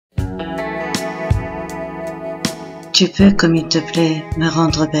Tu peux, comme il te plaît, me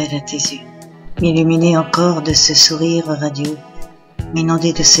rendre belle à tes yeux, m'illuminer encore de ce sourire radieux,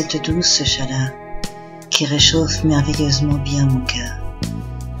 m'inonder de cette douce chaleur qui réchauffe merveilleusement bien mon cœur.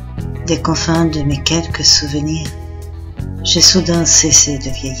 Des confins de mes quelques souvenirs, j'ai soudain cessé de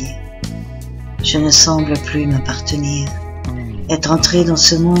vieillir. Je ne semble plus m'appartenir, être entré dans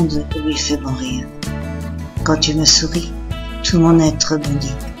ce monde où il fait bon rire. Quand tu me souris, tout mon être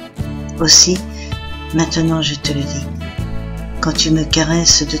bondit. Aussi, maintenant je te le dis, quand tu me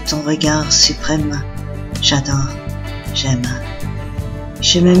caresses de ton regard suprême, j'adore, j'aime.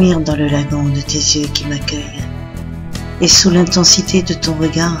 Je me mire dans le lagon de tes yeux qui m'accueillent, et sous l'intensité de ton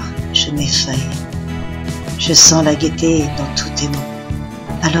regard, je m'effeuille. Je sens la gaieté dans tous tes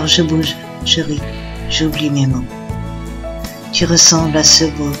mots, alors je bouge, je ris, j'oublie mes mots. Tu ressembles à ce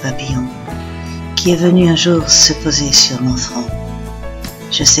beau papillon qui est venu un jour se poser sur mon front.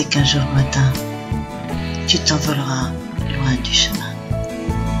 Je sais qu'un jour matin, tu t'envoleras loin du chemin.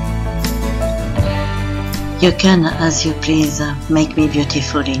 You can, as you please, make me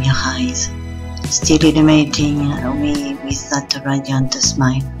beautiful in your eyes, still illuminating me with that radiant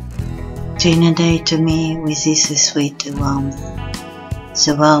smile, to inundate me with this sweet warmth,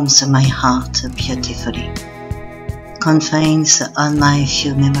 the warmth of my heart beautifully. Confines on my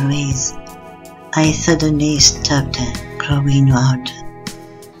few memories, I suddenly stopped growing old.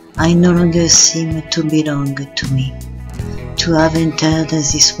 I no longer seem to belong to me, to have entered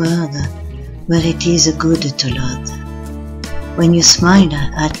this world where it is good to love. When you smile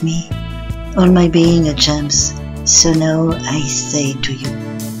at me, all my being jumps, so now I say to you,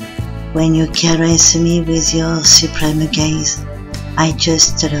 when you caress me with your supreme gaze, I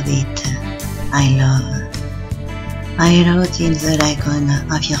just love it, I love. I wrote in the lagoon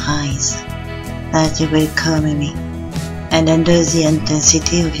of your eyes that you will come me, and under the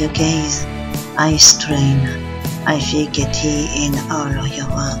intensity of your gaze, I strain, I feel gaiety in all of your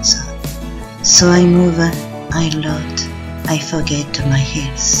words. So I move, I load, I forget my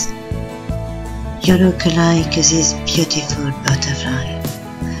heels. You look like this beautiful butterfly,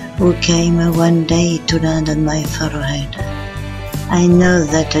 who came one day to land on my forehead. I know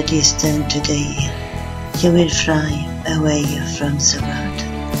that a distant day, you will fly away from the world.